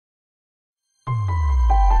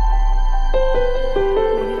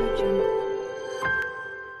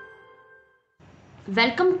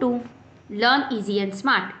Welcome to Learn Easy and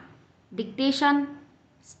Smart. Dictation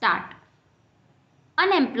start.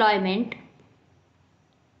 Unemployment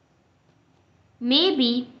may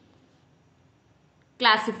be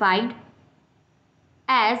classified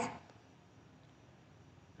as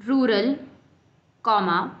rural,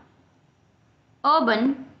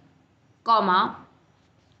 urban,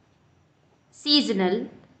 seasonal,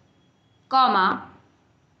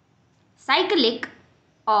 cyclic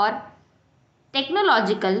or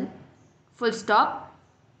technological, full stop.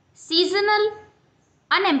 Seasonal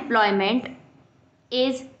unemployment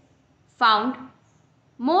is found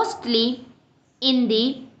mostly in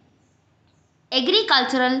the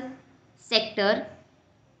agricultural sector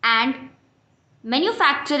and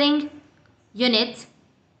manufacturing units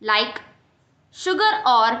like sugar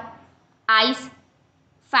or ice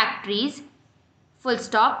factories, full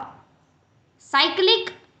stop.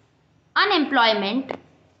 Cyclic unemployment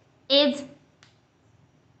is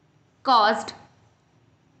caused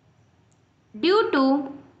due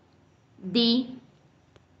to the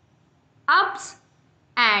ups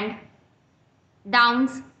and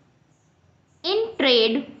downs in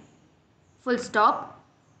trade, full stop.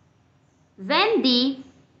 When the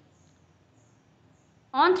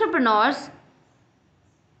entrepreneurs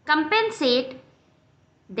compensate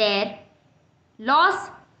their loss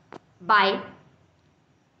by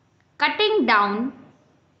cutting down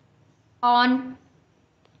on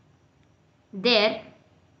their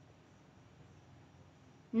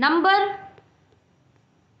number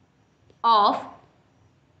of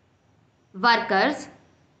workers,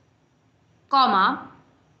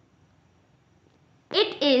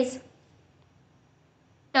 it is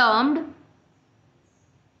termed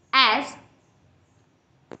as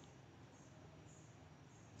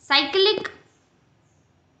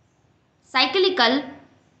cyclical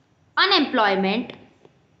unemployment,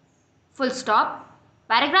 full stop.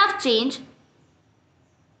 Paragraph change.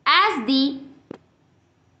 As the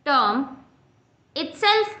term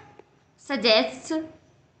itself suggests,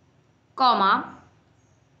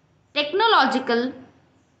 technological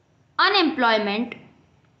unemployment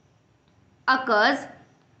occurs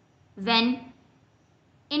when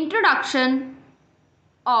introduction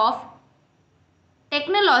of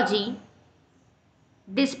technology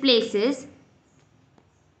displaces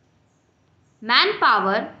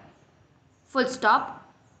manpower, full stop.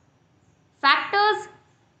 Factors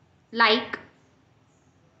like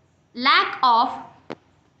lack of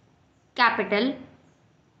capital,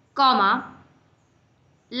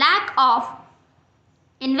 lack of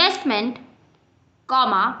investment,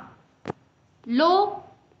 low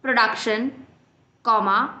production,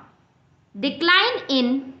 decline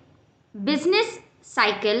in business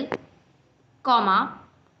cycle,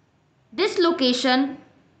 dislocation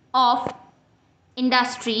of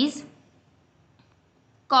industries,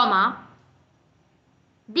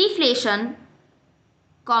 deflation,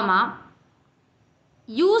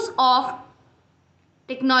 use of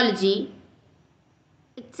technology,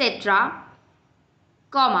 etc.,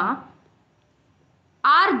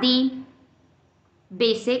 are the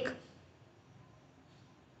basic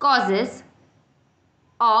causes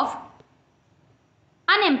of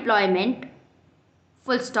unemployment,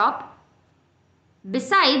 full stop.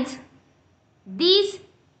 Besides these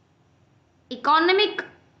economic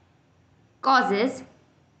causes,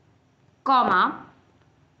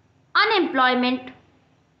 unemployment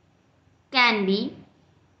can be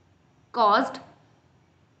caused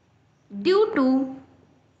due to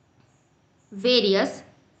various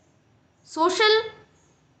social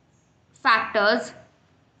factors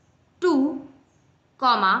too,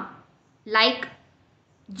 like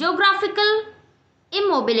geographical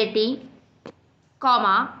immobility,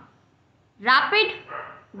 rapid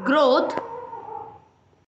growth,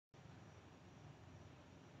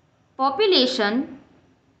 population,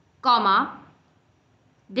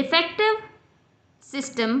 defective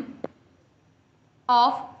system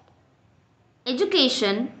of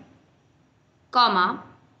education,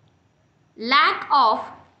 lack of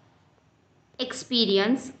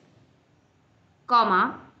experience,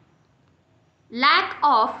 lack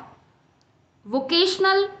of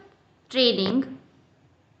vocational training,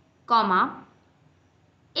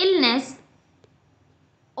 illness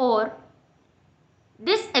or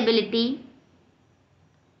disability,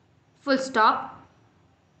 full stop.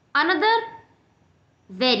 Another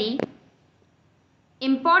very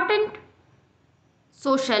important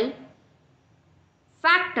social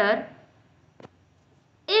factor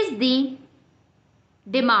is the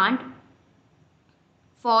demand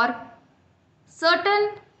for certain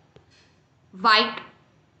white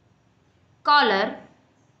collar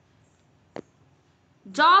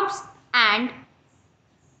jobs and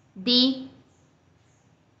the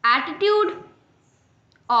attitude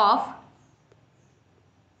of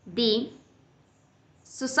the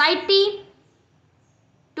society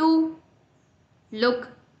to look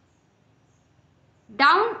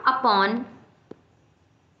down upon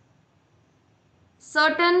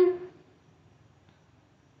certain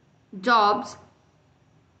jobs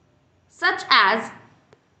such as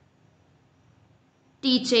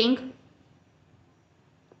teaching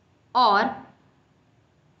or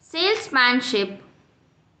salesmanship,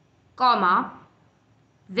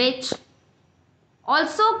 which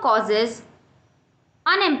also causes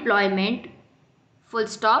unemployment, full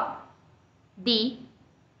stop. The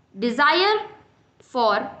desire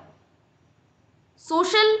for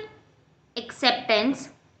social acceptance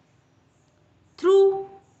through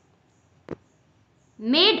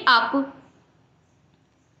made up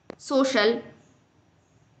social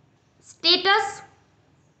status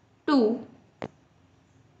to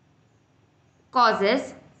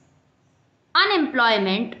causes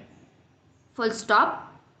unemployment, full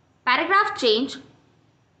stop. Paragraph change.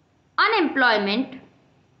 Unemployment,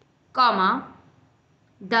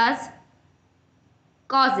 thus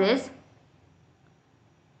causes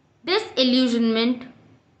disillusionment,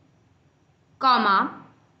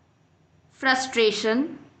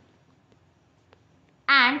 frustration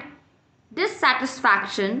and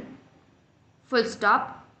dissatisfaction, full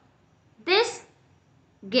stop. This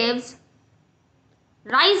gives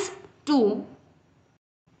rise to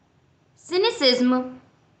cynicism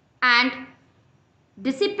and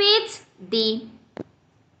dissipates the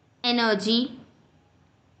energy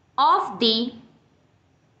of the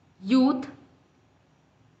youth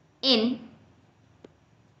in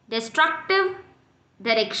destructive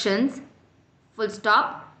directions, full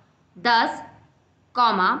stop. Thus,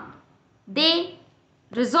 they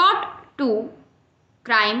resort to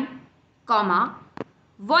crime,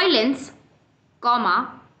 violence,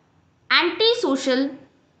 antisocial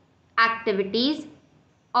activities,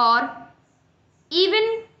 or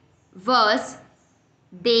even worse,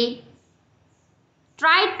 they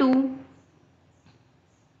try to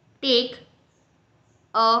take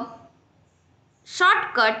a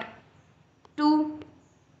shortcut to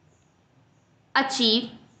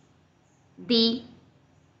achieve the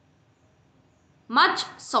much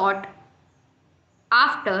sought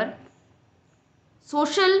after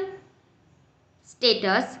social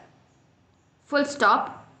status, full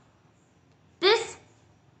stop. This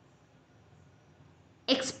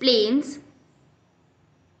explains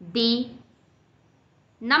the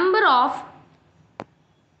number of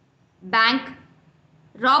bank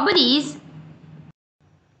robberies,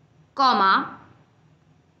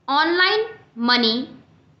 online money,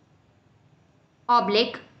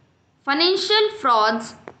 financial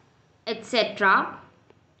frauds, etc.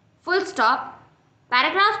 Full stop.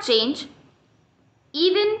 Paragraph change.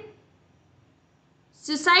 Even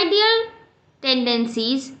suicidal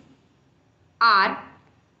tendencies are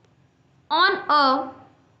on a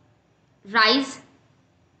rise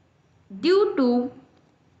due to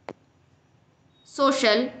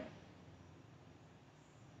social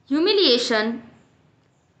humiliation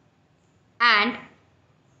and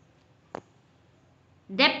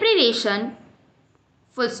deprivation,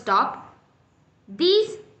 full stop.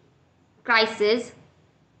 These crises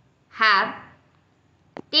have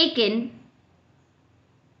taken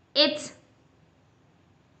its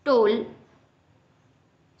toll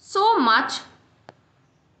so much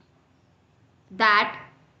that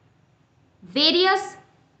various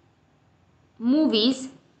movies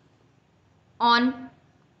on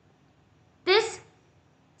this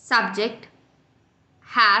subject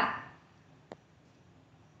have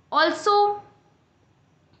also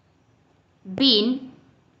been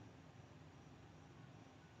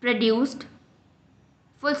produced,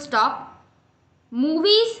 full stop.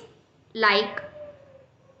 Movies like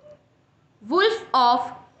Wolf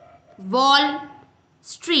of Wall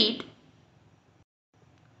Street,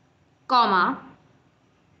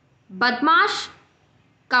 Badmash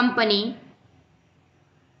Company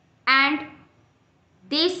and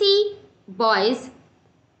Desi Boys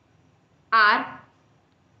are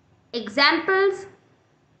examples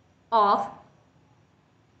of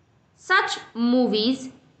such movies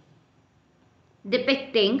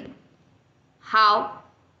depicting how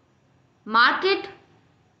market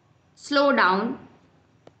slowdown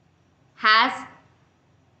has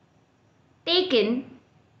taken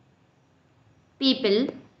people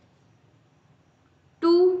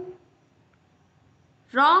to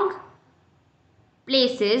wrong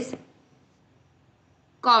places,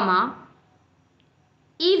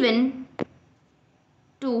 even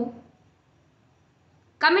to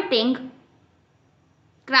committing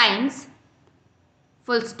crimes,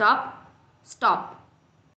 full stop, stop.